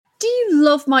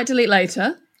love Might Delete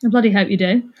Later. I bloody hope you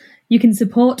do. You can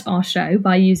support our show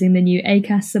by using the new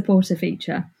Acast supporter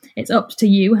feature. It's up to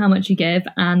you how much you give,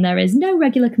 and there is no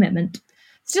regular commitment.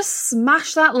 Just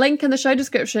smash that link in the show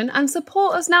description and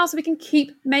support us now so we can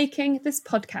keep making this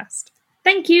podcast.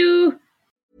 Thank you!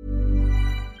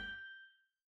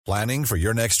 Planning for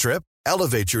your next trip?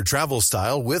 Elevate your travel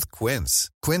style with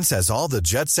Quince. Quince has all the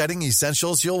jet-setting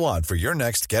essentials you'll want for your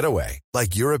next getaway,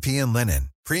 like European linen,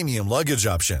 premium luggage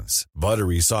options,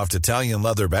 buttery soft Italian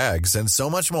leather bags, and so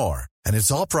much more. And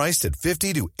it's all priced at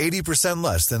 50 to 80%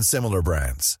 less than similar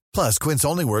brands. Plus, Quince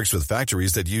only works with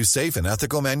factories that use safe and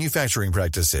ethical manufacturing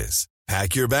practices.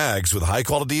 Pack your bags with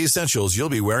high-quality essentials you'll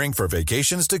be wearing for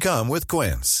vacations to come with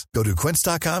Quince. Go to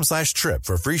quince.com/trip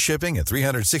for free shipping and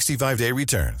 365-day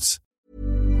returns.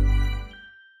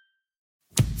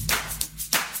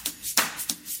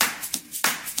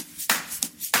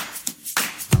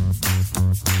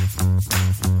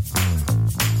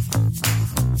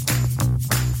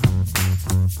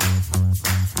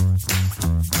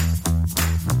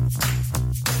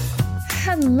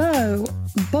 Hello,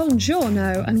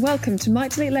 buongiorno, and welcome to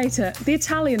Might Delete Later, the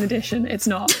Italian edition, it's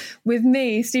not, with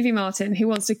me, Stevie Martin, who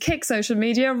wants to kick social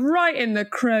media right in the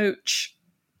croach.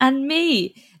 And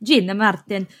me, Gina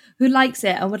Martin, who likes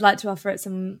it and would like to offer it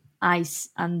some ice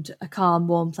and a calm,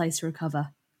 warm place to recover.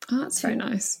 Oh, that's very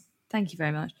nice. Thank you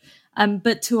very much.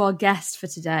 But to our guest for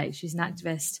today, she's an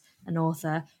activist, an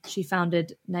author. She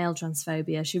founded Nail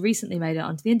Transphobia. She recently made it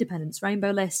onto the Independent's Rainbow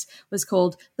List, was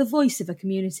called The Voice of a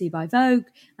Community by Vogue,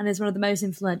 and is one of the most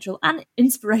influential and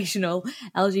inspirational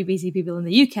LGBT people in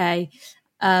the UK.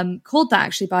 Called that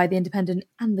actually by The Independent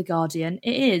and The Guardian.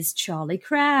 It is Charlie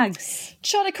Craggs.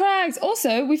 Charlie Craggs.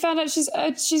 Also, we found out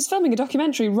she's filming a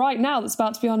documentary right now that's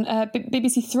about to be on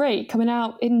BBC Three, coming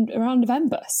out in around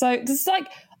November. So there's a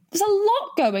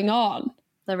lot going on.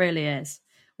 There really is.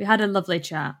 We had a lovely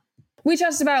chat. We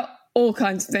chatted about all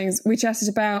kinds of things. We chatted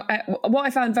about what I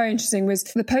found very interesting was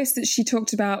the post that she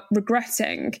talked about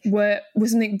regretting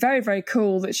was something very, very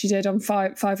cool that she did on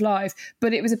Five Live.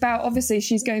 But it was about, obviously,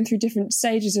 she's going through different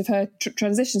stages of her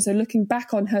transition. So looking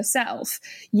back on herself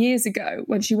years ago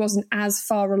when she wasn't as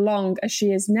far along as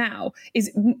she is now is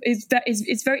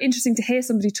very interesting to hear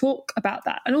somebody talk about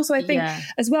that. And also, I think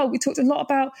as well, we talked a lot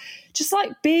about just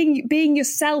like being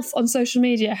yourself on social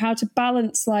media, how to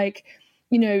balance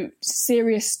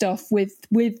serious stuff with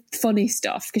funny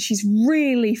stuff, because she's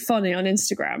really funny on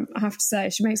Instagram, I have to say.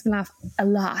 She makes me laugh a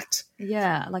lot.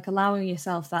 Yeah, like allowing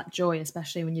yourself that joy,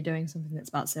 especially when you're doing something that's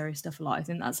about serious stuff a lot. I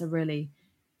think that's a really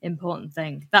important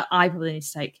thing that I probably need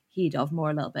to take heed of more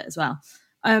a little bit as well.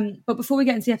 But before we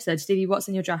get into the episode, Stevie, what's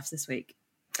in your drafts this week?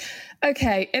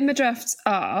 Okay, in my drafts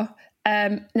are...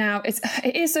 now it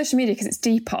is social media because it's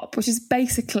Depop, which is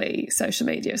basically social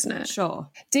media, isn't it? Sure.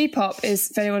 Depop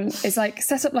is, if anyone, is like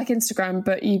set up like Instagram,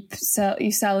 but you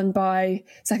sell and buy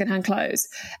secondhand clothes.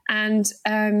 And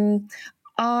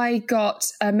I got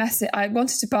a message. I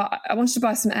wanted to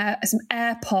buy some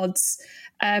AirPods,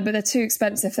 but they're too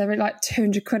expensive. They're like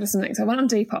 200 quid or something. So I went on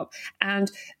Depop,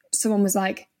 and someone was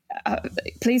like,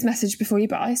 please message before you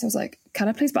buy. So I was like, can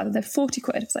I please buy them? They're 40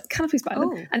 quid. I was like, can I please buy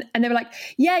them? And they were like,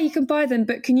 yeah, you can buy them,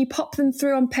 but can you pop them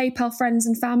through on PayPal Friends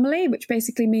and Family, which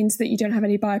basically means that you don't have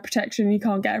any buyer protection and you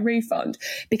can't get a refund,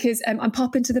 because I'm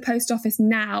popping to the post office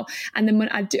now, and then when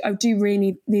I do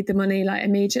really need the money like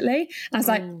immediately. And I was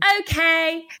like,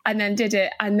 okay, and then did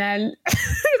it, and then I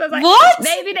was like, what?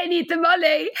 Maybe they need the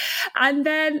money. And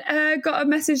then got a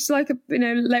message later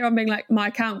on being like, my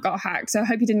account got hacked, so I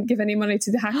hope you didn't give any money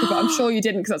to the hacker, but I'm sure you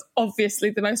didn't, because that's obviously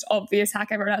the most obvious hack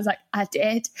ever. And I was like, I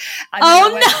did. And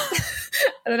no.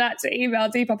 And then I had to email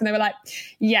Depop, and they were like,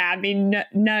 yeah, I mean,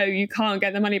 no, you can't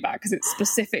get the money back because it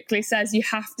specifically says you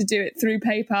have to do it through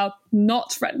PayPal,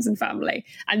 not Friends and Family.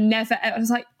 And never, I was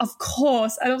like, of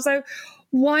course. And also,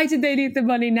 why did they need the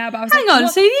money now? But I was Hang on,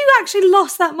 so you actually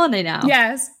lost that money now?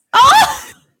 Yes.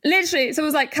 Oh! Literally, so I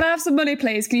was like, can I have some money,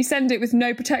 please? Can you send it with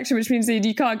no protection, which means that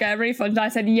you can't get a refund? And I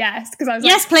said yes, because I was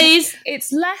yes, please.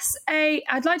 It's less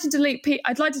I'd like to delete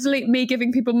me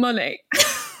giving people money.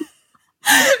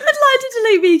 I'd like to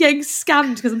delete me getting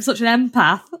scammed because I'm such an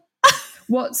empath.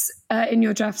 What's in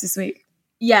your drafts this week?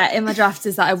 Yeah, in my drafts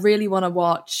is that I really want to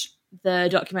watch the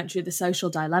documentary The Social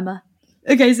Dilemma.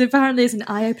 Okay, so apparently it's an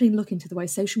eye-opening look into the way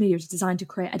social media is designed to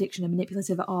create addiction and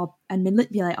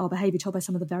manipulate our behaviour, told by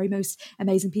some of the very most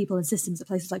amazing people and systems at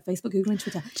places like Facebook, Google and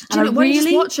Twitter.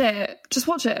 Just watch it. Just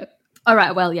watch it. All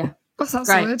right, well, yeah. What's that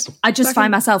Great. I just find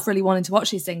myself really wanting to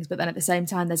watch these things, but then at the same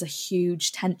time there's a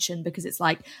huge tension, because it's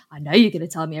like, I know you're going to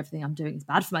tell me everything I'm doing is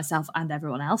bad for myself and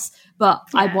everyone else, but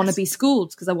yes. I want to be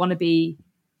schooled because I want to be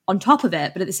on top of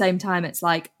it, but at the same time it's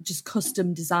like just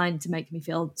custom designed to make me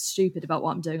feel stupid about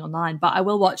what I'm doing online. But I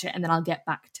will watch it and then I'll get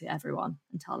back to everyone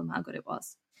and tell them how good it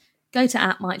was. Go to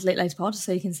 @MightDeleteLaterPod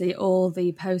so you can see all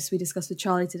the posts we discussed with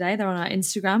Charlie today. They're on our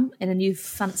Instagram in a new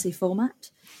fancy format.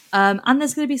 And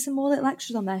there's going to be some more little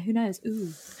extras on there. Who knows?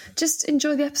 Ooh. Just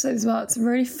enjoy the episode as well. It's a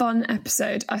really fun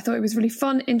episode. I thought it was really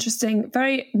fun, interesting,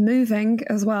 very moving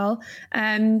as well.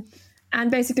 And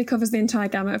basically covers the entire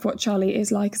gamut of what Charlie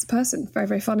is like as a person. Very,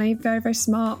 very funny, very, very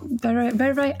smart, very,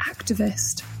 very, very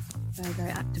activist. Very,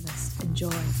 very activist.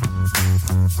 Enjoy.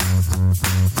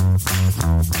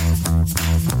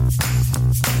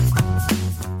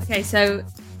 Okay, so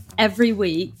every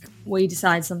week we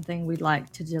decide something we'd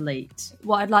like to delete.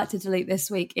 What I'd like to delete this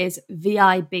week is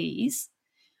VIBs,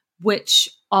 which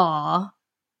are,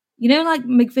 you know, like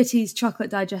McVitie's chocolate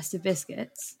digestive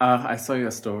biscuits. I saw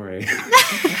your story.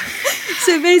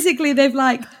 So basically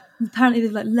apparently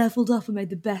they've leveled up and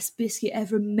made the best biscuit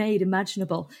ever made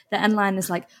imaginable. The end line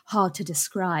is hard to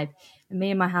describe. And me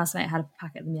and my housemate had a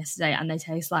packet of them yesterday and they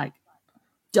taste like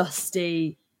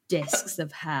dusty discs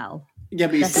of hell. Yeah,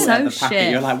 but you still so ate the packet.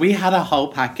 shit. You're like, we had a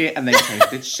whole packet and they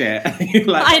tasted shit. You're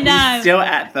like, I know. We still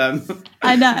ate them.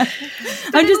 I know.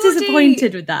 I'm just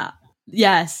disappointed with that.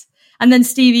 Yes. And then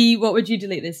Stevie, what would you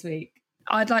delete this week?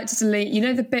 I'd like to delete, you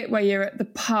know, the bit where you're at the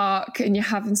park and you're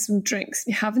having some drinks,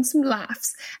 and you're having some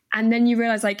laughs, and then you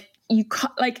realise you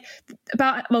can't,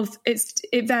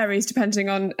 it varies depending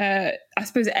on I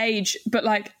suppose age, but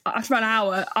after an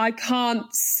hour I can't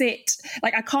sit,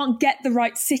 I can't get the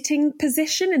right sitting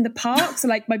position in the park, so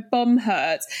my bum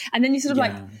hurts, and then you sort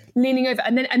of leaning over,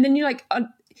 and then you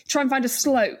try and find a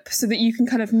slope so that you can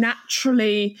kind of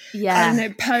naturally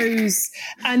pose,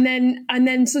 and then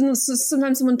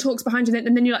sometimes someone talks behind you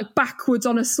and then you're backwards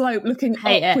on a slope looking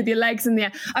up with your legs in the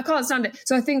air. I can't stand it.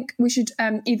 So I think we should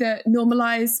either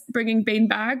normalise bringing bean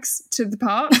bags to the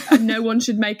park and no one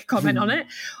should make a comment on it,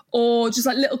 or just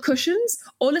little cushions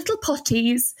or little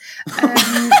potties.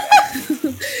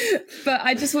 But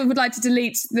I just would like to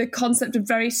delete the concept of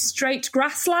very straight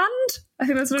grassland. I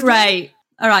think that's what Great.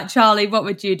 All right, Charlie, what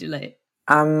would you delete?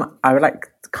 I would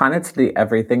kind of delete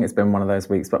everything. It's been one of those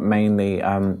weeks, but mainly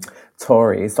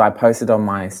Tories. So I posted on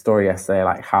my story yesterday,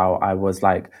 how I was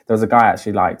there was a guy I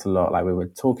actually liked a lot. We were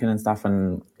talking and stuff,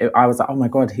 and I was like, oh my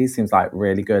God, he seems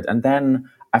really good. And then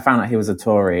I found out he was a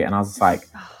Tory, and I was just like,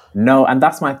 no. And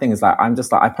that's my thing is I'm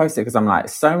just I post it because I'm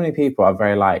so many people are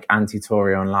very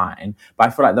anti-Tory online, but I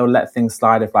feel they'll let things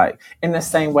slide if in the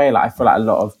same way I feel a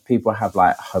lot of people have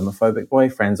homophobic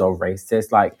boyfriends or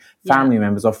racist family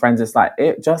members or friends. It's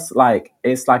it just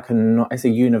it's a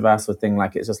universal thing.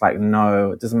 It's just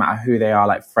no, it doesn't matter who they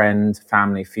are, friend,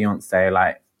 family, fiance,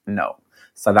 no.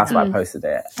 So that's why I posted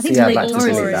it. I think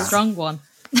Tory is a strong one.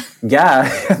 Yeah,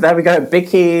 there we go.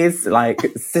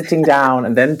 Bickies, sitting down,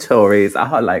 and then Tories are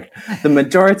the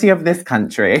majority of this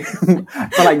country. I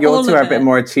feel your two are a bit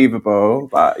more achievable,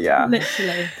 but yeah.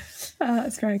 Literally.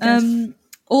 That's very good.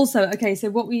 Also, okay, so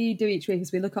what we do each week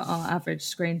is we look at our average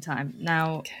screen time.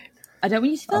 Now, I don't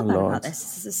want you to feel bad about this.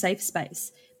 This is a safe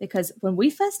space, because when we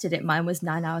first did it, mine was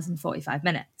 9 hours and 45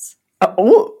 minutes.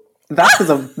 That's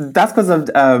because of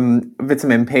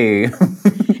vitamin P.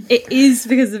 It is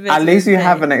because of it. At least you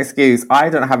have an excuse. I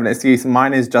don't have an excuse.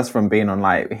 Mine is just from being on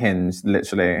Hinge,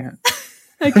 literally.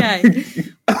 Okay.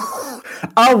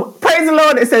 Oh, praise the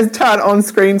Lord! It says turn on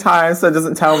screen time, so it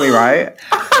doesn't tell me, right?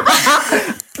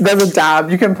 There's a dab.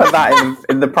 You can put that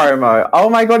in the promo. Oh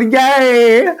my God,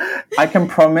 yay! I can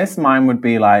promise mine would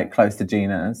be close to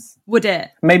Gina's. Would it?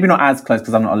 Maybe not as close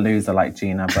because I'm not a loser like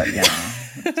Gina, but yeah.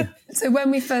 So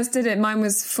when we first did it, mine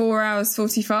was 4 hours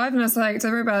 45, and I was don't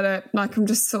worry about it. I'm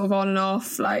just sort of on and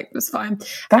off. That's fine.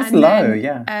 That's low,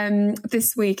 yeah.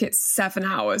 This week it's 7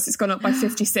 hours. It's gone up by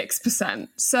 56%.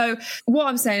 So what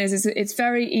I'm saying is it's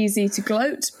very easy to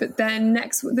gloat, but then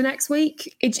the next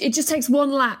week it just takes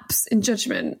one lapse in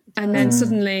judgment, and then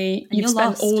suddenly you've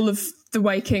spent all of the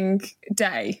waking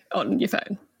day on your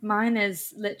phone. Mine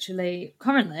is literally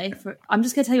currently, I'm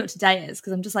just going to tell you what today is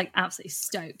because I'm just absolutely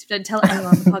stoked. Don't tell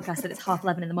anyone on the podcast that it's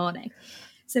 11:30 in the morning.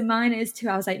 So mine is 2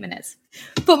 hours, 8 minutes.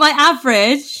 But my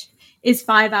average is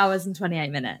 5 hours and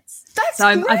 28 minutes. That's so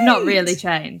I've not really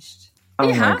changed. Oh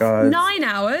you my have God. 9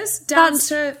 hours down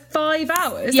to 5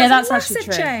 hours. Yeah, that's actually a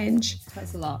massive true. change.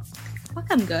 That's a lot. Fuck,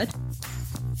 I'm good.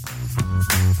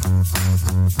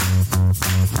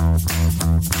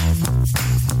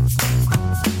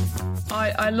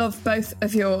 I love both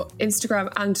of your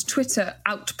Instagram and Twitter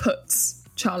outputs,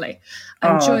 Charlie.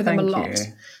 I enjoy them a lot. You.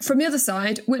 From the other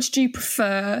side, which do you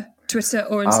prefer, Twitter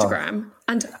or Instagram?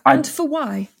 And for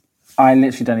why? I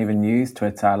literally don't even use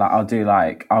Twitter.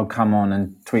 Like I'll come on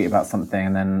and tweet about something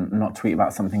and then not tweet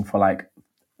about something for like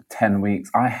 10 weeks.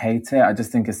 I hate it. I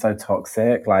just think it's so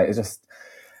toxic. Like it's just,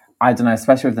 I don't know,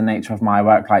 especially with the nature of my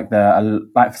work, like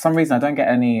for some reason I don't get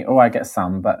any, or I get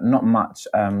some, but not much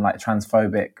like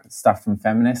transphobic stuff from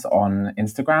feminists on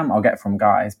Instagram. I'll get from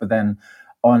guys, but then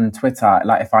on Twitter,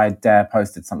 like if I dare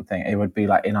posted something, it would be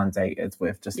like inundated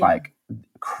with just like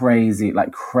crazy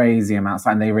amounts,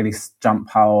 and they really jump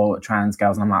pile trans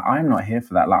girls, and I'm like, I'm not here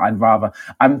for that. Like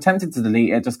I'm tempted to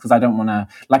delete it just because I don't want to,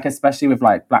 like, especially with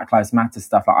like Black Lives Matter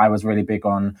stuff, like I was really big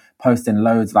on posting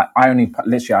loads, like I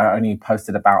only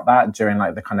posted about that during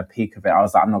like the kind of peak of it. I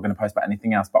was like, I'm not going to post about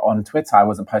anything else. But on Twitter I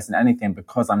wasn't posting anything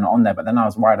because I'm not on there. But then I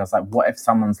was worried, I was like, what if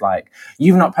someone's like,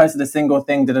 you've not posted a single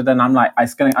thing, and I'm like,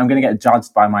 I'm gonna get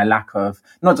judged by my lack of,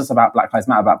 not just about Black Lives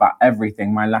Matter, but about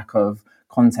everything, my lack of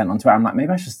content on Twitter. I'm like, maybe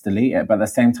I should just delete it. But at the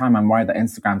same time, I'm worried that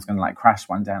Instagram's going to like crash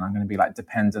one day and I'm going to be like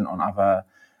dependent on other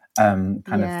kind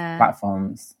of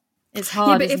platforms. It's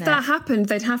hard, but if that happened,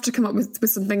 they'd have to come up with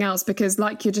something else, because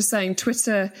like you're just saying,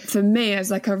 Twitter, for me as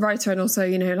like a writer and also,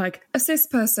 you know, like a cis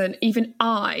person, even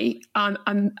I'm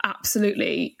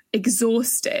absolutely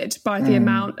exhausted by the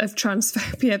amount of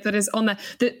transphobia that is on there,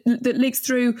 that leaks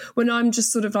through when I'm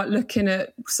just sort of like looking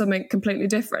at something completely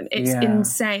different. It's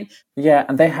insane. Yeah,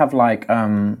 and they have like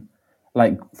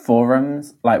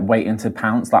forums like waiting to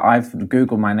pounce. Like I've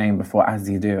Googled my name before, as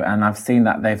you do, and I've seen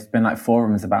that there's been like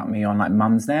forums about me on like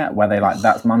Mumsnet, where they like,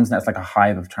 that's Mumsnet's like a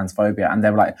hive of transphobia, and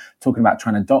they were like talking about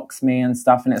trying to dox me and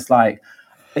stuff, and it's like,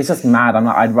 it's just mad. I'm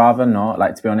like, I'd rather not,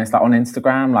 like, to be honest, like on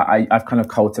Instagram, like I've kind of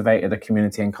cultivated a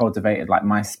community and cultivated like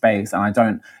my space, and I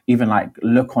don't even like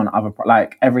look on other,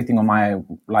 like everything on my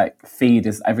like feed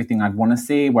is everything I'd want to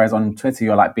see. Whereas on Twitter,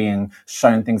 you're like being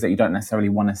shown things that you don't necessarily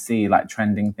want to see, like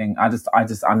trending things.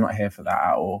 I'm not here for that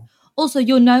at all. Also,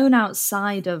 you're known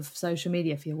outside of social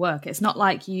media for your work. It's not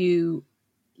like you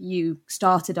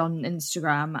started on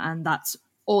Instagram and that's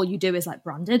all you do is like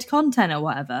branded content or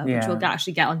whatever, which we'll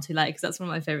actually get onto later because that's one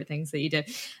of my favorite things that you do.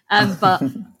 But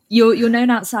you're known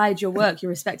outside your work.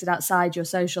 You're respected outside your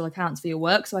social accounts for your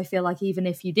work. So I feel like even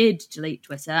if you did delete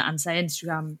Twitter and say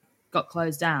Instagram got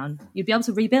closed down, you'd be able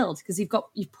to rebuild because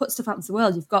you've put stuff out into the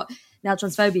world. You've got Nail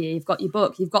Transphobia, you've got your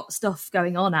book, you've got stuff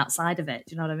going on outside of it.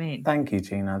 Do you know what I mean? Thank you,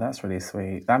 Gina. That's really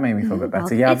sweet. That made me feel a bit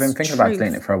better. Yeah, I've been thinking about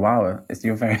deleting it for a while.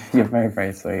 You're very,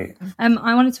 very sweet.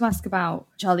 I wanted to ask about,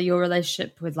 Charlie, your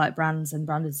relationship with like brands and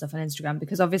branded stuff on Instagram,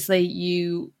 because obviously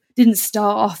you didn't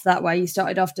start off that way. You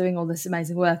started off doing all this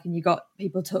amazing work and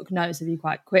people took notice of you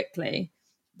quite quickly.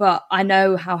 But I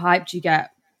know how hyped you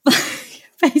get.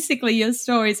 Basically your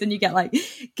stories when you get like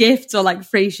gifts or like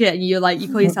free shit and you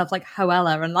call yourself like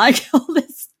Hoella and like all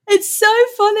this. It's so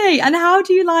funny. And how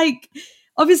do you like,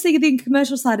 obviously the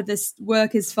commercial side of this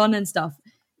work is fun and stuff.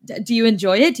 Do you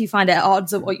enjoy it? Do you find it at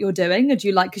odds of what you're doing? Or do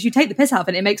you like, because you take the piss out of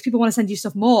it, it makes people want to send you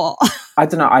stuff more. I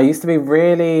don't know. I used to be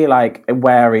really like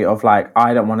wary of like,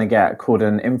 I don't want to get called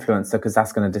an influencer because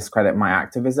that's going to discredit my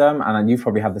activism. And you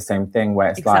probably have the same thing where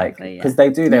it's exactly, like, because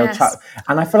they'll chat.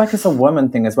 And I feel like it's a woman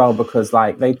thing as well, because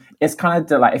like it's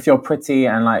kind of like, if you're pretty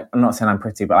and like, I'm not saying I'm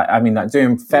pretty, but like, I mean like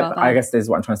doing, I guess this is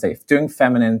what I'm trying to say. Doing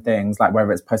feminine things, like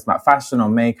whether it's posting about fashion or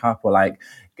makeup or like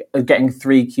getting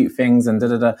 3 cute things and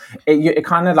it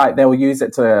kind of like they'll use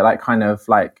it to like kind of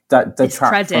like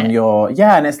detract from your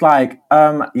and it's like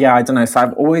I don't know. So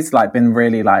I've always like been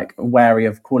really like wary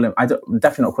of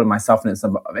definitely not calling myself an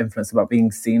influencer, but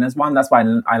being seen as one. That's why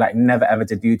I like never ever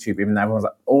did YouTube, even though everyone's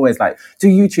like, always like do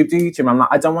YouTube. I'm like,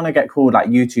 I don't want to get called like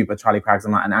YouTuber Charlie Craggs.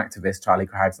 I'm like an activist Charlie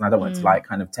Craggs, and I don't want to like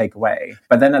kind of take away.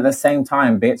 But then at the same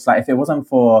time, bitch, like if it wasn't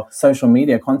for social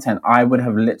media content, I would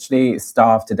have literally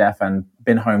starved to death and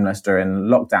been homeless during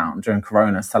lockdown, during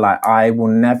Corona. So like I will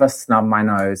never snub my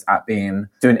nose at doing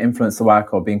influencer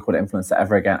work or being called an influencer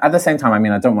ever again. At the same time, I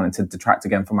mean, I don't want it to detract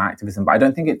again from my activism, but I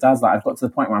don't think it does. Like I've got to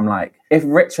the point where I'm like, if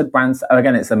Richard Branson,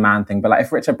 again, it's a man thing, but like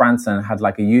if Richard Branson had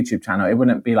like a YouTube channel, it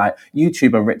wouldn't be like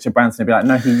YouTuber Richard Branson. It'd be like,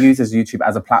 no, he uses YouTube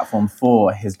as a platform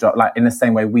for his job. Like in the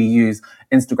same way we use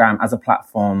Instagram as a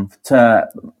platform to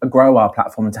grow our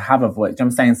platform, to have a voice. Do you know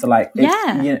what I'm saying? So like,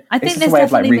 I think there's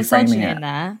definitely misogyny in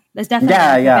there. There's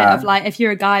definitely a bit of like, if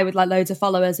you're a guy with like loads of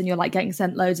followers and you're like getting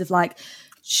sent loads of like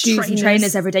shoes and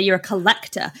trainers every day, you're a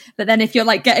collector. But then if you're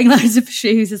like getting loads of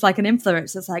shoes as like an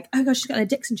influencer, it's like, oh gosh, she's got an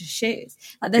addiction to shoes.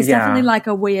 Like there's definitely like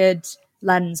a weird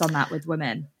lens on that with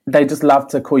women. They just love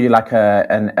to call you like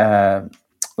a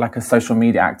like a social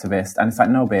media activist, and it's like,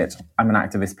 no bitch, I'm an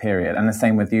activist, period. And the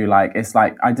same with you, like it's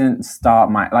like I didn't start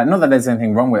my, like, not that there's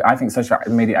anything wrong with, I think social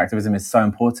media activism is so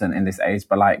important in this age,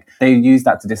 but like they use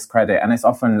that to discredit, and it's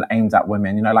often aimed at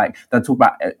women, you know, like they'll talk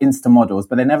about Insta models,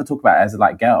 but they never talk about it as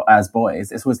like as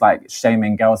boys. It's always like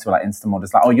shaming girls who are like Insta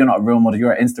models, like, oh, you're not a real model,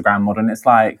 you're an Instagram model. And it's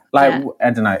like I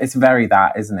don't know, it's very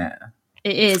that, isn't it?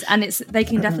 It is, and they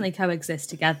can definitely coexist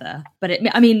together. But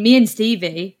me and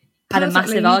Stevie had a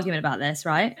massive argument about this,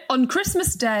 right? On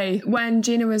Christmas Day, when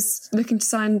Gina was looking to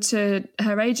sign to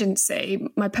her agency,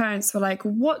 my parents were like,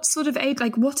 "What sort of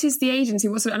what is the agency?"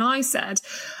 And I said,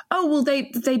 "Oh, well,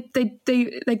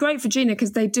 they're great for Gina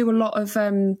because they do a lot of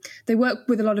they work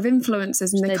with a lot of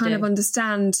influencers and they kind of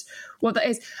understand what that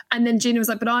is." And then Gina was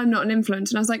like, "But I'm not an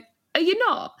influencer," and I was like, "Are you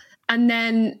not?" And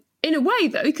then, in a way,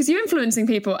 though, because you're influencing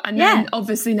people, and then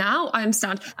obviously now I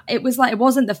understand. It was like, it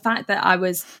wasn't the fact that I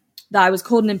was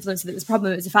called an influencer that was the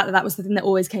problem. It was the fact that was the thing that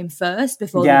always came first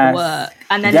before the work.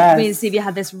 And then me and Stevie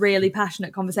had this really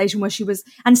passionate conversation where she was,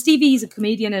 and Stevie's a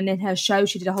comedian, and in her show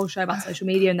she did a whole show about social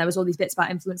media, and there was all these bits about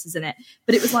influencers in it.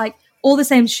 But it was like all the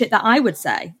same shit that I would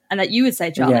say and that you would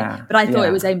say, Charlie. Yeah, but I thought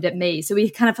it was aimed at me. So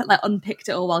we kind of like unpicked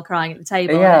it all while crying at the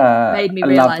table. Yeah, and it made me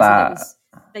realise that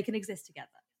they can exist together.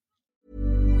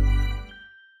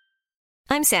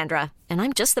 I'm Sandra, and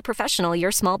I'm just the professional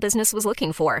your small business was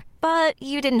looking for. But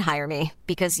you didn't hire me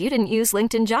because you didn't use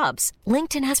LinkedIn Jobs.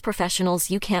 LinkedIn has professionals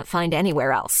you can't find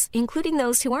anywhere else, including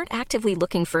those who aren't actively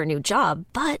looking for a new job,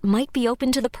 but might be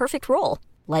open to the perfect role,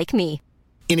 like me.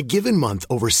 In a given month,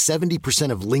 over 70%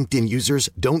 of LinkedIn users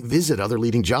don't visit other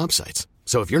leading job sites.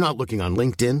 So if you're not looking on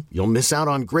LinkedIn, you'll miss out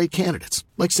on great candidates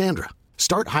like Sandra.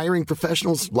 Start hiring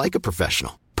professionals like a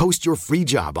professional. Post your free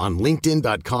job on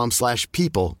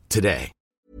linkedin.com/people today.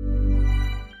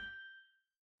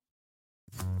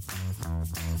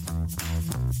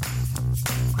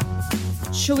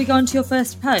 Shall we go on to your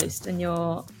first post and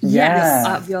out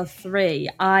of your three?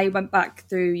 I went back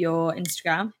through your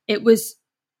Instagram. It was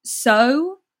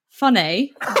so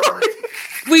funny.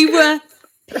 We were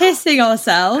pissing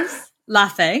ourselves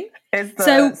laughing. It's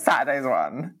the Saturdays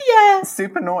one. Yeah.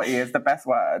 Super naughty is the best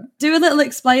word. Do a little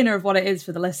explainer of what it is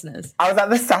for the listeners. I was at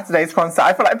the Saturdays concert.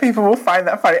 I feel like people will find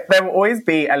that funny. There will always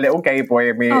be a little gay boy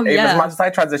in me. As much as I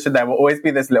transition, there will always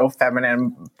be this little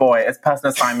feminine boy. It's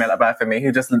personal assignment at birth for me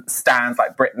who just stands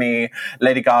like Britney,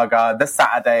 Lady Gaga, the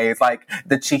Saturdays, like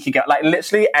the cheeky girl, like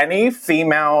literally any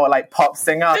female like pop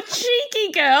singer. The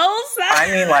cheeky girls.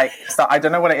 I mean, like, so I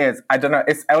don't know what it is. I don't know.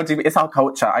 It's LGBT. It's our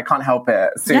culture. I can't help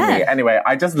it. Sue me. Anyway,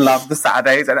 I just love the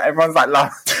Saturdays, and everyone's like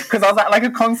laughed because I was at like a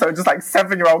concert just like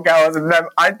 7-year-old girls, and then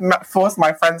I forced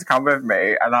my friend to come with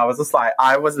me, and I was just like,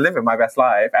 I was living my best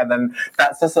life. And then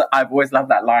that's just I've always loved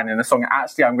that line in the song.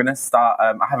 Actually, I'm gonna start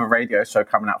I have a radio show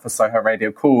coming out for Soho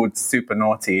Radio called Super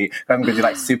Naughty. I'm gonna do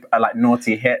like super like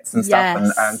naughty hits and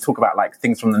stuff, and talk about like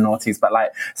things from the noughties. But like,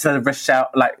 so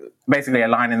Rochelle, like basically a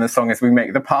line in the song is, we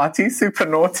make the party super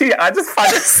naughty. I just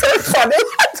find it so funny.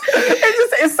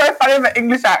 It's so funny with the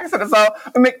English accent as well.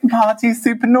 We make the party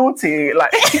super naughty.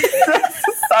 Like, it's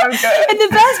so good. And the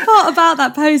best part about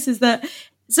that post is that,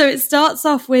 so it starts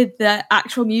off with the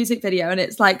actual music video, and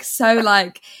it's like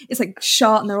it's like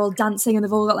shot, and they're all dancing, and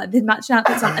they've all got like the matching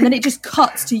outfits on, and then it just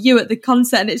cuts to you at the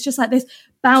concert, and it's just like this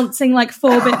bouncing like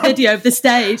 4-bit video of the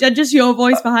stage, and just your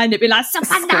voice behind it being like,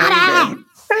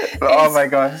 oh my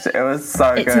gosh, it was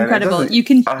so good. It's incredible. You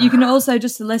can also,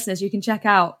 just to listeners, you can check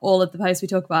out all of the posts we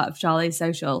talk about of Charlie's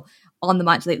social on the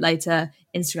Might Delete Later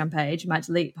Instagram page, Might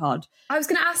Delete Pod. I was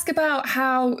going to ask about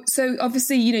how, so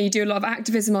obviously, you know, you do a lot of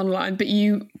activism online, but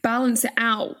you balance it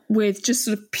out with just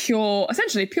sort of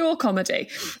essentially pure comedy.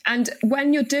 And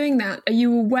when you're doing that, are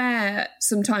you aware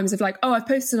sometimes of like, oh, I've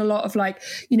posted a lot of like,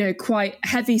 you know, quite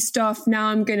heavy stuff. Now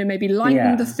I'm going to maybe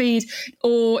lighten the feed,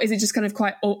 or is it just kind of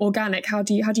quite organic? How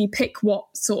do you pick what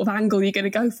sort of angle you're going to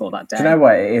go for that day? Do you know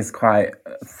what? It is quite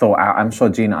thought out. I'm sure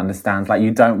Gina understands. Like,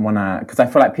 you don't want to, because I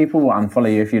feel like people will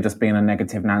unfollow you if you're just being a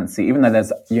negative Nancy, even though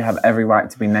you have every right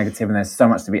to be negative and there's so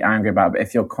much to be angry about. But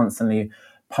if you're constantly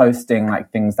posting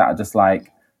like things that are just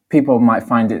like, people might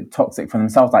find it toxic for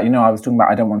themselves. Like, you know, I was talking about,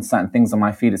 I don't want certain things on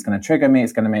my feed. It's going to trigger me.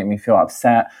 It's going to make me feel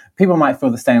upset. People might feel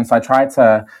the same. So I try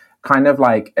to kind of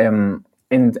like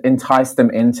entice them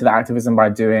into the activism by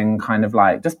doing kind of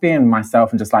like just being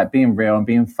myself and just like being real and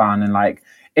being fun, and like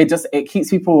it keeps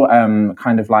people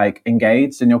kind of like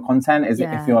engaged in your content. If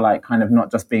you're like kind of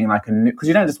not just being like because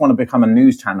you don't just want to become a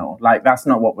news channel. Like, that's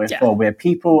not what we're for. We're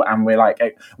people, and we're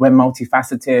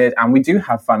multifaceted, and we do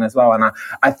have fun as well. And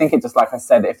I think it just, like I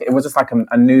said, if it was just like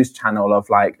a news channel of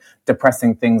like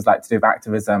depressing things like to do with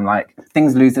activism, like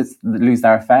things lose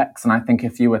their effects. And I think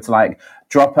if you were to like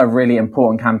drop a really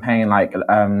important campaign like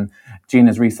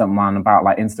Gina's recent one about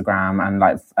like Instagram and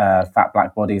like fat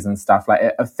black bodies and stuff, like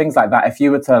things like that. If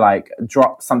you were to like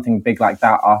drop something big like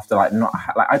that after like not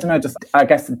like, I don't know, just I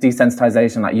guess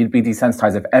desensitization, like you'd be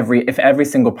desensitized if every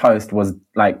single post was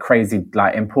like crazy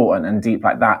like important and deep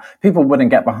like that, people wouldn't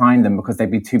get behind them because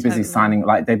they'd be too busy signing,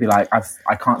 like they'd be like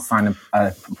I can't sign a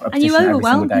petition and you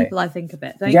overwhelm every people, I think, a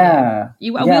bit, don't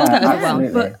you? We all get overwhelmed.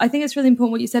 Absolutely. But I think it's really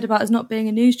important what you said about us not being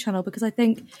a news channel, because I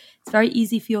think it's very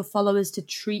easy for your followers to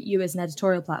treat you as an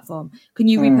editorial platform. Can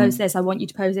you repost this? I want you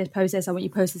to post this. I want you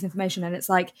to post this information. And it's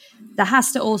like, there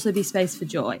has to also be space for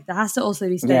joy. There has to also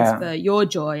be space for your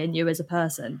joy and you as a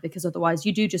person, because otherwise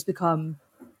you do just become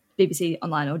BBC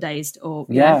Online or Dazed or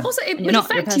Also, it would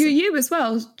affect you as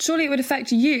well. Surely it would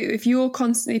affect you if you're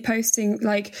constantly posting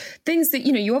like things that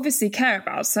you obviously care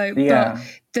about. So,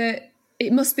 but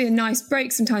it must be a nice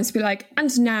break sometimes to be like,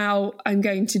 and now I'm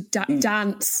going to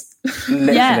dance.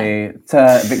 Literally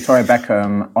to Victoria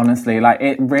Beckham, honestly, like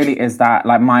it really is that.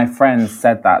 Like my friend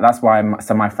said that's why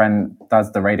my friend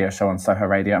does the radio show on Soho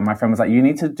Radio, and my friend was like, you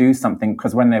need to do something,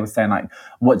 because when they were saying like,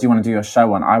 what do you want to do your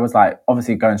show on, I was like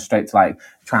obviously going straight to like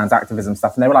trans activism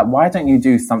stuff, and they were like, why don't you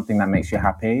do something that makes you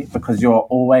happy, because you're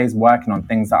always working on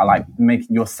things that are like making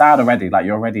you're sad already, like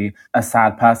you're already a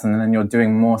sad person, and then you're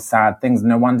doing more sad things.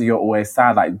 No wonder you're always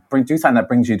sad. Like do something that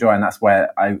brings you joy, and that's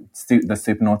where the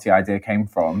Super Naughty idea came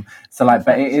from. So like,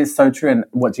 but it is so true, and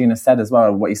what Gina said as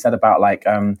well, what you said about like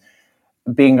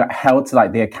being held to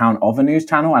like the account of a news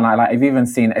channel. And I've even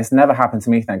seen, it's never happened to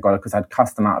me, thank God, because I'd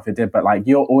cuss them out if it did, but like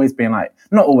you're always being like,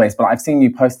 not always, but I've seen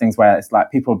you post things where it's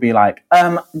like people be like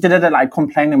like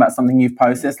complaining about something you've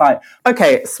posted. It's like,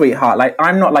 okay, sweetheart, like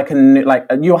I'm not like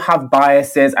you'll have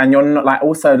biases, and you're not like,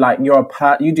 also like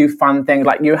you do fun things,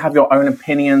 like you have your own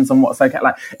opinions on what's okay.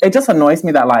 Like it just annoys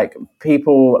me that like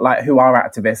people like who are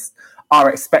activists are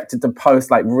expected to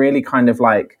post like really kind of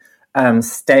like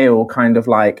stale kind of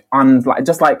like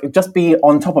just be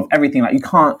on top of everything. Like you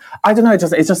can't, I don't know,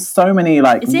 it's just so many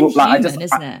like it's inhuman,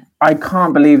 isn't it? I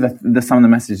can't believe the some of the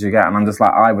messages you get, and I'm just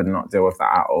like, I would not deal with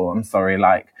that at all. I'm sorry.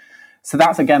 Like, so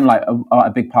that's again like a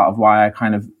big part of why I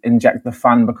kind of inject the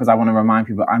fun, because I want to remind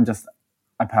people I'm just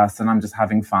a person, I'm just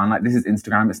having fun. Like this is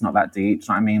Instagram, it's not that deep. Do you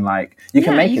know what I mean? Like you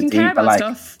can make it deep, but like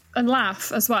stuff and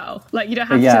laugh as well. Like you don't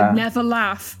have to never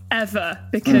laugh ever,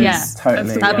 because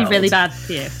totally, that'd be really bad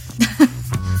for you.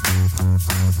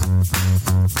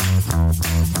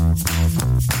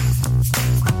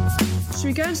 Should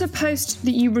we go into a post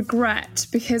that you regret?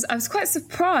 Because I was quite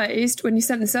surprised when you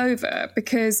sent this over,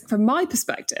 because from my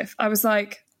perspective, I was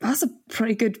like, that's a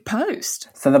pretty good post.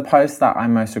 So the post that I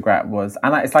most regret was,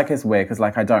 and it's weird because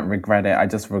like I don't regret it, I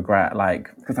just regret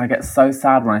like, because I get so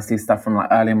sad when I see stuff from like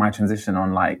early in my transition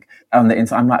on the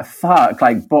internet. I'm like, fuck,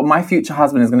 like, but my future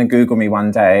husband is going to Google me one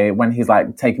day when he's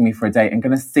like taking me for a date and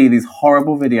going to see these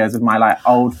horrible videos of my like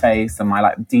old face and my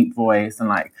like deep voice and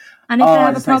like, and if they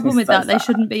have a problem with that, they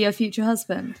shouldn't be your future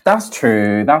husband. That's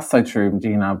true. That's so true,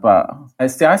 Gina. But I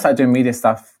started doing media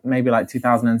stuff maybe like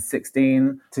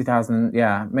 2016,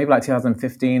 maybe like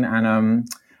 2015. And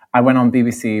I went on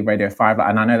BBC Radio 5.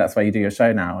 And I know that's where you do your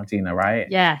show now, Gina, right?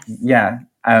 Yes. Yeah.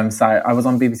 So I was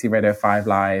on BBC Radio 5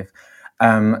 Live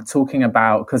talking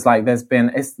about, because like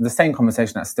it's the same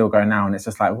conversation that's still going now. And it's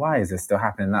just like, why is this still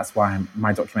happening? That's why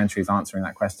my documentary is answering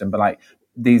that question. But like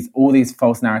all these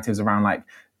false narratives around like,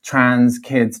 trans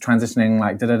kids transitioning,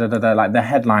 like like the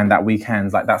headline that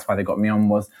weekend, like that's why they got me on,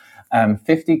 was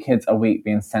 50 kids a week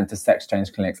being sent to sex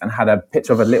change clinics, and had a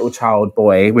picture of a little child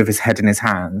boy with his head in his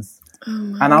hands.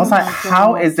 And I was like,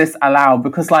 how is this allowed?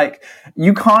 Because like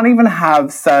you can't even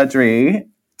have surgery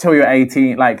till you're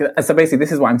 18. Like, so basically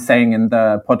this is what I'm saying in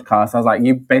the podcast. I was like,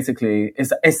 you basically,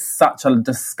 it's such a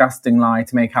disgusting lie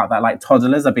to make out that like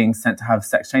toddlers are being sent to have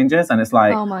sex changes. And it's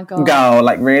like, oh my God, girl,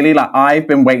 like really, like I've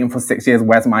been waiting for 6 years.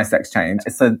 Where's my sex change?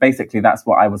 So basically that's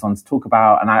what I was on to talk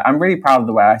about. And I'm really proud of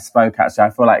the way I spoke, actually. I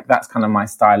feel like that's kind of my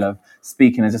style of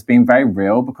speaking, is just being very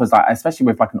real, because like, especially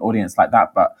with like an audience like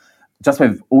that, but just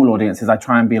with all audiences, I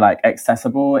try and be like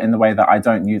accessible in the way that I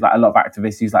don't use, like a lot of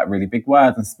activists use like really big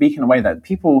words and speak in a way that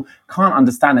people can't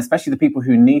understand, especially the people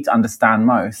who need to understand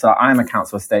most. So I'm a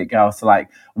council estate girl. So like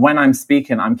when I'm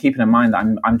speaking, I'm keeping in mind that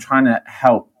I'm trying to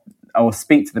help or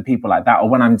speak to the people like that. Or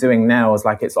when I'm doing nails,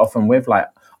 like it's often with like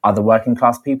other working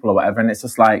class people or whatever. And it's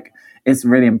just like, it's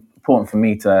really important for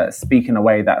me to speak in a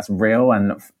way that's real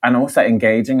and also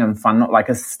engaging and fun, not like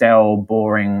a stale,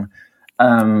 boring,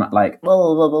 like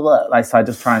blah, blah, blah, blah. Like, so I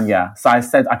just try and so I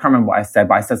said, I can't remember what I said,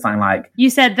 but I said something like,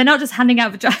 you said they're not just handing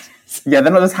out vaginas. Yeah,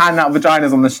 they're not just handing out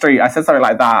vaginas on the street. I said something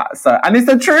like that. So, and it's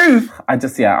the truth.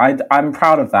 I'm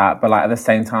proud of that, but like at the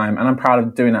same time, and I'm proud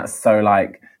of doing that so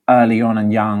like early on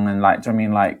and young, and like, do you know what I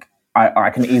mean? Like, I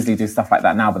can easily do stuff like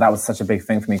that now, but that was such a big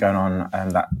thing for me going on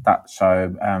that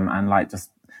show, and like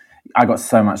just I got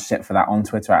so much shit for that on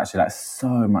Twitter, actually, like so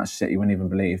much shit you wouldn't even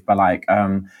believe. But like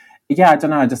yeah, I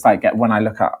don't know, I just like when I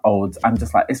look at old, I'm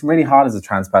just like, it's really hard as a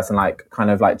trans person, like kind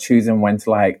of like choosing when to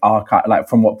like archive, like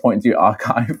from what point do you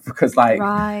archive, because like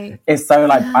it's so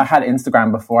like I had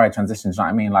Instagram before I transitioned, you know what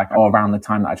I mean, like, or around the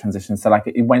time that I transitioned, so like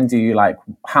when do you like,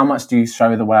 how much do you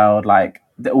show the world, like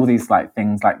all these like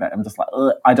things like that. I'm just like,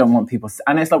 ugh, I don't want people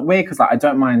and it's like weird because like I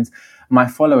don't mind my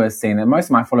followers seeing it. Most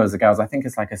of my followers are girls. I think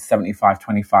it's like a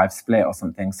 75-25 split or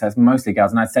something, so it's mostly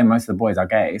girls, and I'd say most of the boys are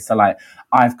gay. So like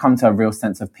I've come to a real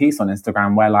sense of peace on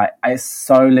Instagram where like it's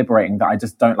so liberating that I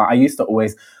just don't like, I used to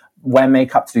always wear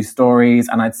makeup to do stories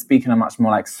and I'd speak in a much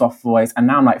more like soft voice, and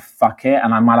now I'm like, fuck it,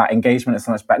 and my like engagement is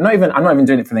so much better. I'm not even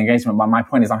doing it for the engagement, but my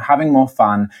point is I'm having more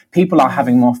fun. People are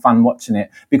having more fun watching it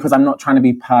because I'm not trying to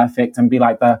be perfect and be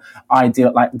like the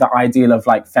ideal of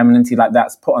like femininity, like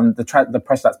that's put on the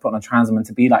pressure that's put on a trans woman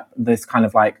to be like this kind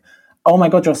of like, oh my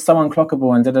God, you're so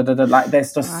unclockable and da-da-da-da. Like,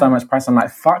 there's just so much press. I'm like,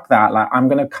 fuck that. Like, I'm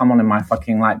going to come on in my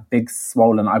fucking, like, big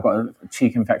swollen, I've got a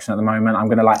cheek infection at the moment. I'm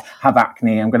going to, like, have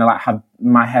acne. I'm going to, like, have,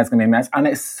 my hair's going to be a mess. And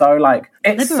it's so, like,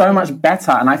 it's so much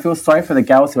better. And I feel sorry for the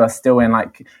girls who are still in,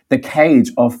 like, the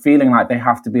cage of feeling like they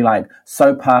have to be, like,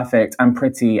 so perfect and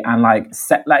pretty and, like,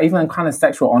 like even kind of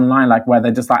sexual online, like, where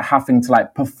they're just, like, having to,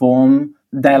 like, perform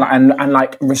they're like, and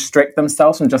like restrict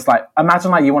themselves from just like,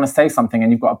 imagine like you want to say something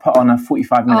and you've got to put on a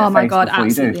 45-minute face before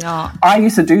you do. Not. I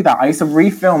used to do that. I used to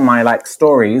refilm my like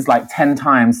stories like 10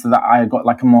 times so that I got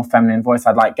like a more feminine voice.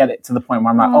 I'd like get it to the point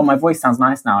where I'm like, oh, my voice sounds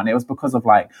nice now. And it was because of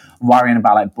like worrying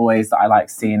about like boys that I like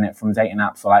seeing it from dating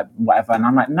apps or like whatever. And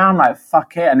I'm like, now I'm like,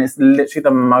 fuck it. And it's literally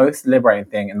the most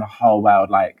liberating thing in the whole world.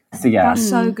 Like, so yeah. That's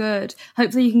so good.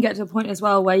 Hopefully you can get to a point as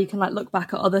well where you can like look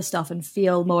back at other stuff and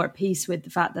feel more at peace with the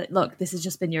fact that, look, this has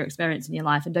just been your experience in your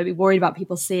life, and don't be worried about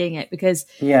people seeing it, because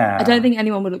I don't think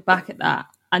anyone would look back at that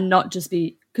and not just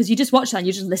be, because you just watch that and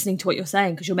you're just listening to what you're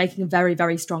saying because you're making very,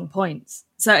 very strong points.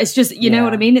 So it's just, you know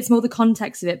what I mean? It's more the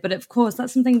context of it. But of course,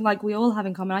 that's something like we all have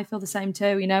in common. I feel the same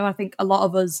too. You know, I think a lot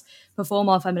of us perform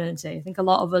our femininity. I think a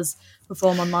lot of us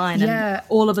perform online, and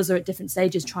all of us are at different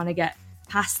stages trying to get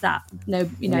past that, no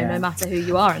matter who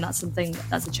you are, and that's something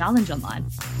that's a challenge online.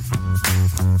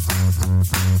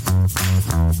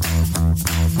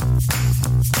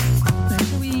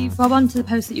 Shall we bob on to the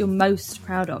post that you're most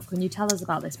proud of? Can you tell us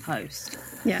about this post?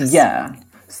 Yes. Yeah.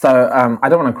 So I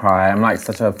don't want to cry. I'm like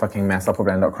such a fucking mess. I'll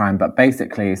probably end up crying. But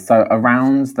basically, so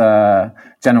around the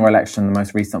general election, the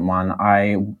most recent one,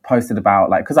 I posted about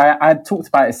like, because I talked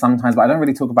about it sometimes, but I don't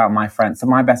really talk about my friend. So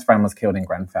my best friend was killed in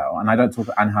Grenfell, and I don't talk,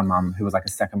 and her mum, who was like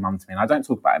a second mum to me, and I don't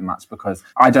talk about it much because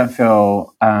I don't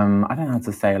feel, I don't know how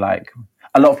to say, like,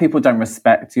 a lot of people don't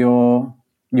respect your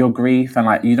grief, and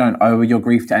like you don't owe your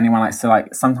grief to anyone. Like, so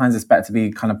like sometimes it's better to be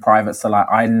kind of private. So like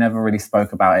I never really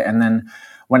spoke about it, and then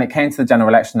when it came to the general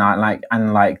election night,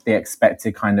 and the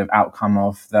expected kind of outcome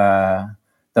of the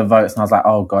votes, and I was like,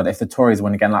 oh God, if the Tories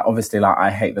win again, like obviously, like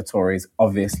I hate the Tories.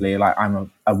 Obviously, like I'm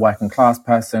a working class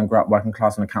person, grew up working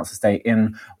class on a council estate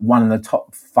in one of the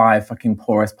top 5 fucking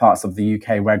poorest parts of the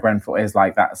UK, where Grenfell is.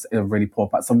 Like that's a really poor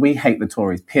part. So we hate the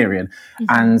Tories, period. Mm-hmm.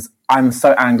 And I'm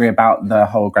so angry about the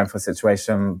whole Grenfell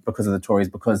situation because of the Tories,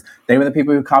 because they were the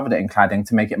people who covered it in cladding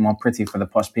to make it more pretty for the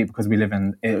posh people, because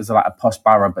it was like a posh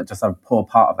borough, but just a poor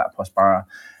part of that posh borough.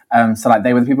 So like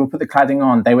they were the people who put the cladding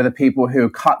on. They were the people who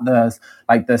cut the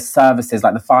services,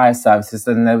 like the fire services,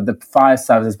 and the fire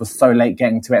services were so late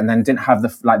getting to it, and then didn't have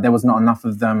there was not enough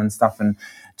of them and stuff. And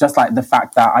just like the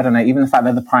fact that, I don't know, even the fact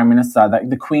that the Prime Minister, like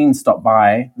the Queen stopped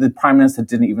by, the Prime Minister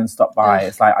didn't even stop by.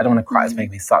 It's like, I don't want to cry, it's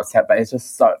making me so upset, but it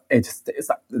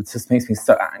just makes me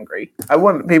so angry. I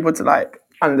want people to like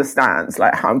understand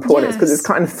like how important it is, because it's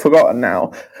kind of forgotten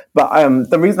now. But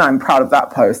the reason I'm proud of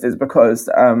that post is because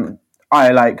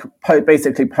I like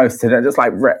basically posted and just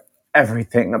like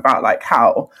everything about like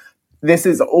how this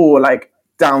is all like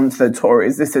down to the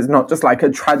Tories. This is not just like a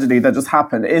tragedy that just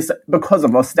happened. It's because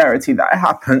of austerity that it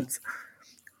happened.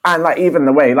 And like even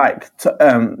the way like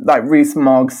Rees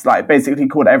Moggs like basically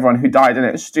called everyone who died in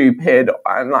it stupid,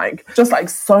 and like just like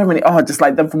so many just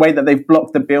like the way that they've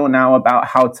blocked the bill now about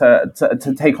how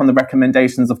to take on the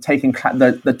recommendations of taking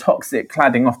the toxic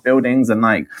cladding off buildings, and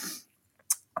like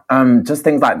just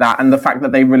things like that. And the fact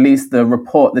that they released the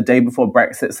report the day before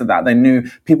Brexit so that they knew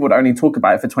people would only talk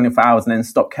about it for 24 hours and then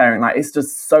stop caring. Like, it's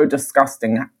just so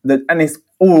disgusting. And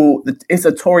it's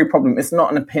a Tory problem. It's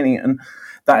not an opinion.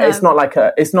 That it's not like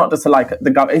it's not just like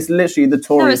the government. It's literally the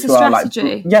Tories who are like,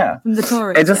 from the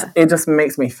Tories. It just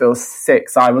makes me feel sick.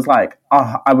 So I was like,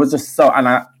 I was just so,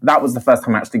 and that was the first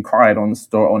time I actually cried on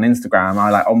Instagram.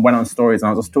 I went on stories and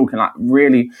I was just talking, like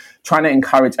really trying to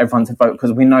encourage everyone to vote,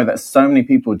 because we know that so many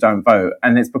people don't vote,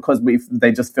 and it's because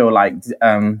they just feel like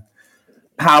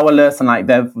powerless, and like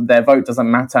their vote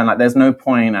doesn't matter, and like there's no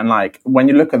point. And like when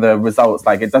you look at the results,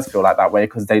 like it does feel like that way,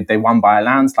 because they won by a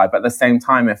landslide. But at the same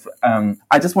time, if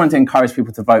I just wanted to encourage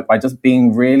people to vote by just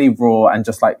being really raw and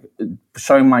just like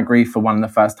showing my grief for one of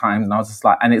the first times. And I was just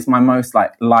like, and it's my most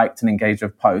like liked and engaged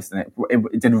with post, and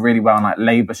it did really well, and like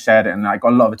Labour shared it, and I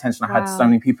got a lot of attention. I had so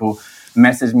many people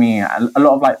message me, a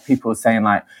lot of like people saying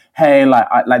like, hey,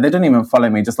 like they don't even follow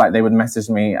me, just like they would message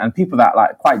me, and people that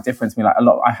like quite different to me, like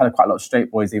I had quite a lot of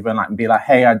straight boys even like be like,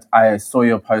 hey, I saw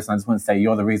your post and I just want to say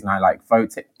you're the reason I like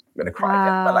voted. I'm gonna cry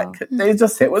again, but like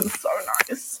it was so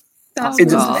nice.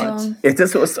 It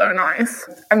just was so nice,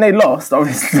 and they lost.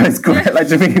 Obviously, it's great. Like,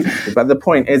 do you mean? But the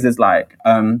point is like,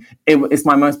 it's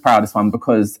my most proudest one,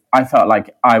 because I felt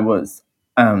like I was,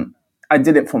 I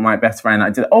did it for my best friend. I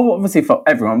did it, obviously for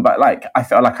everyone, but like I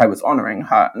felt like I was honouring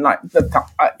her. And, like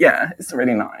it's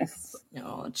really nice.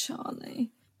 Oh, Charlie,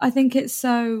 I think it's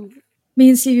so. Me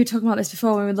and Steve were talking about this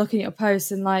before when we were looking at your posts,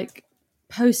 and like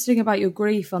posting about your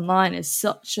grief online is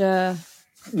such a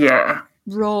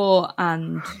raw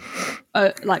and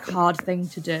like hard thing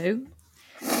to do,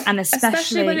 and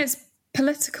especially when it's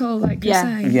political, like you're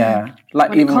saying. Like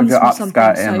when even with your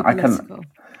upskirting,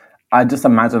 I just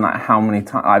imagine like how many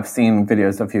times I've seen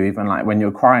videos of you, even like when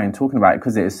you're crying talking about it,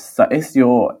 because it's just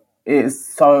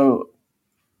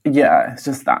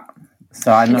that.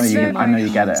 So I know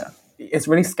you get it. It's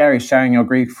really scary sharing your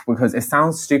grief, because it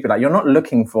sounds stupid. Like, you're not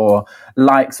looking for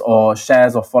likes or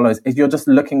shares or follows. If you're just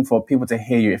looking for people to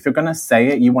hear you, if you're going to say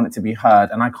it, you want it to be heard.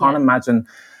 And I can't imagine.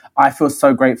 I feel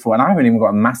so grateful, and I haven't even got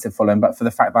a massive following, but for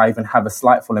the fact that I even have a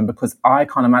slight following, because I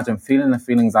can't imagine feeling the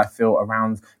feelings I feel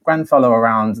around Grenfell, or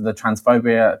around the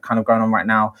transphobia kind of going on right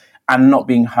now, and not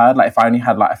being heard. Like, if I only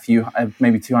had like a few,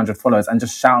 maybe 200 followers, and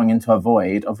just shouting into a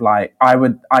void of like,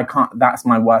 that's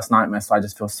my worst nightmare. So I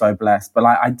just feel so blessed. But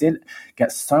like, I did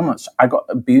get so much, I got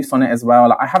abuse on it as well.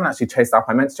 Like, I haven't actually chased up.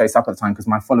 I meant to chase up at the time, because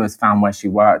my followers found where she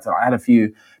worked. I had a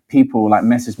few people like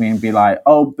message me and be like,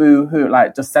 oh, boo hoo,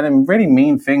 like just saying really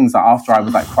mean things like, after I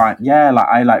was like crying. Like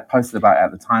I like posted about it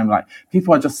at the time. Like,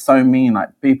 people are just so mean. Like,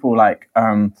 people like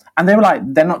and they were like,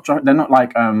 they're not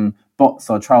like bots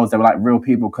or trolls. They were like real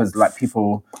people, because like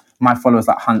people, my followers,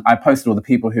 like I posted all the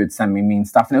people who'd send me mean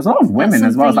stuff, and it was a lot of women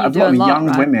as well. It was like a lot of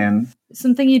young women.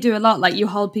 Something you do a lot, like you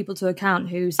hold people to account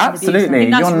who send abuse. Absolutely, I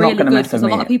think that's you're really not going to mess with me.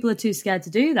 A lot of people are too scared to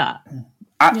do that.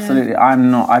 Absolutely. I'm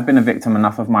not. I've been a victim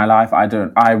enough of my life.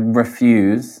 I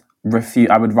refuse.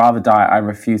 I would rather die. I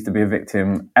refuse to be a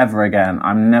victim ever again.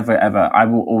 I'm never, ever. I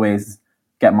will always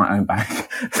get my own back.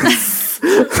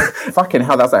 Fucking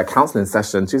hell, that's like a counselling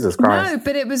session. Jesus Christ. No,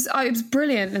 but it was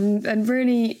brilliant and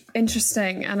really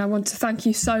interesting. And I want to thank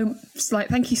you so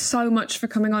much for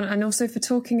coming on, and also for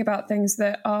talking about things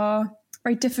that are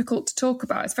very difficult to talk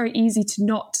about. It's very easy to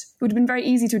not. It would have been very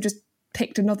easy to just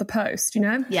picked another post, you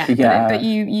know? But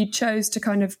you chose to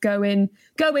kind of go in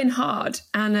hard,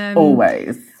 and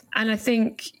always. And I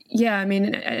think, I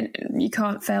mean, you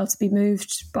can't fail to be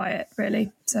moved by it,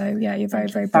 really. So you're very,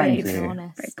 very brave.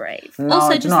 Very brave. No,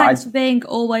 also, just thanks for being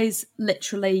always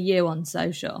literally you on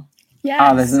social.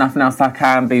 Yes. There's nothing else I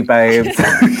can be, babe.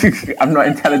 I'm not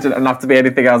intelligent enough to be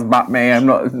anything else but me. I'm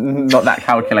not that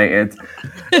calculated.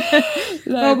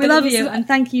 Well, we love you, and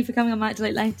thank you for coming on Might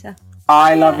Delete Later.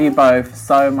 I love you both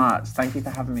so much. Thank you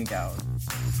for having me, girls.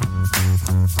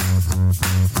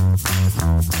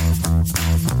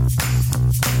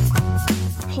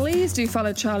 Please do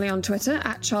follow Charlie on Twitter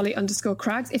at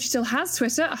Charlie_Craggs. If she still has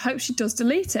Twitter, I hope she does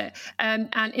delete it.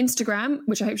 And Instagram,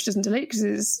 which I hope she doesn't delete,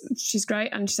 because she's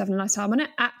great and she's having a nice time on it,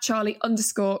 at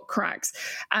Charlie_Craggs.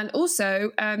 And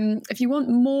also, if you want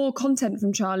more content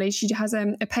from Charlie, she has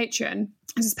a Patreon.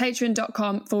 This is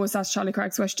patreon.com/Charlie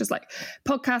Craggs, where she does like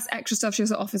podcast, extra stuff. She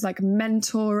also offers like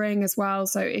mentoring as well.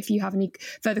 So if you have any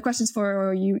further questions for her,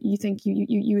 or you think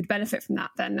you would benefit from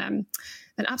that, then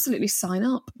absolutely sign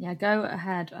up. Yeah, go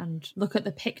ahead and look at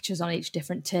the pictures on each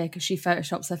different tier, because she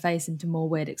photoshops her face into more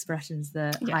weird expressions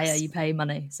the higher you pay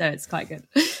money. So it's quite good.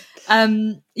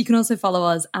 You can also follow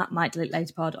us at Might Delete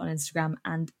Later Pod on Instagram,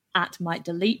 and at Might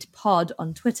Delete Pod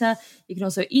on Twitter. You can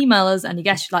also email us and you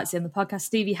guess you'd like to see on the podcast.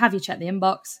 Stevie, have you checked the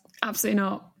inbox? Absolutely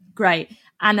not. Great.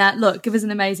 And look, give us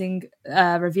an amazing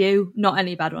review, not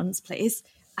any bad ones, please.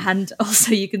 And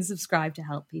also you can subscribe to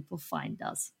help people find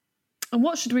us. And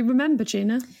what should we remember,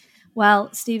 Gina? Well,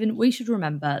 Stephen, we should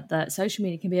remember that social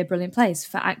media can be a brilliant place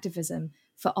for activism,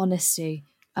 for honesty,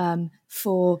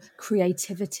 for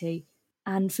creativity,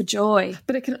 and for joy.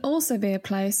 But it can also be a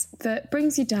place that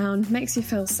brings you down, makes you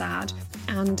feel sad,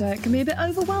 and can be a bit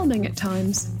overwhelming at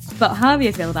times. But however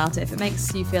you feel about it, if it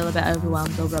makes you feel a bit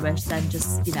overwhelmed or rubbish, then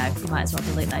just, you might as well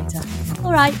delete later.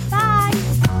 All right, bye!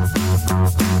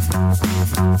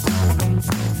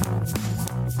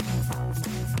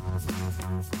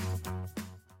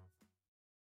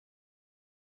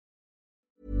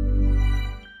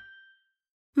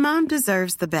 Mom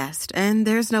deserves the best, and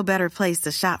there's no better place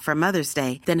to shop for Mother's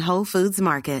Day than Whole Foods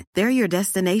Market. They're your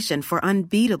destination for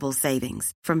unbeatable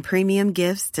savings, from premium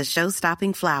gifts to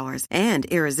show-stopping flowers and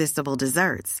irresistible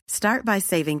desserts. Start by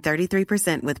saving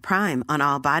 33% with Prime on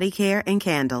all body care and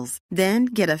candles. Then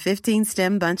get a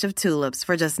 15-stem bunch of tulips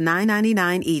for just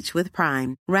 $9.99 each with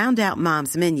Prime. Round out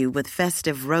Mom's menu with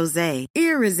festive rosé,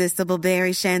 irresistible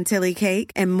berry chantilly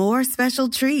cake, and more special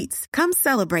treats. Come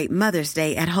celebrate Mother's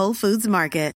Day at Whole Foods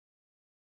Market.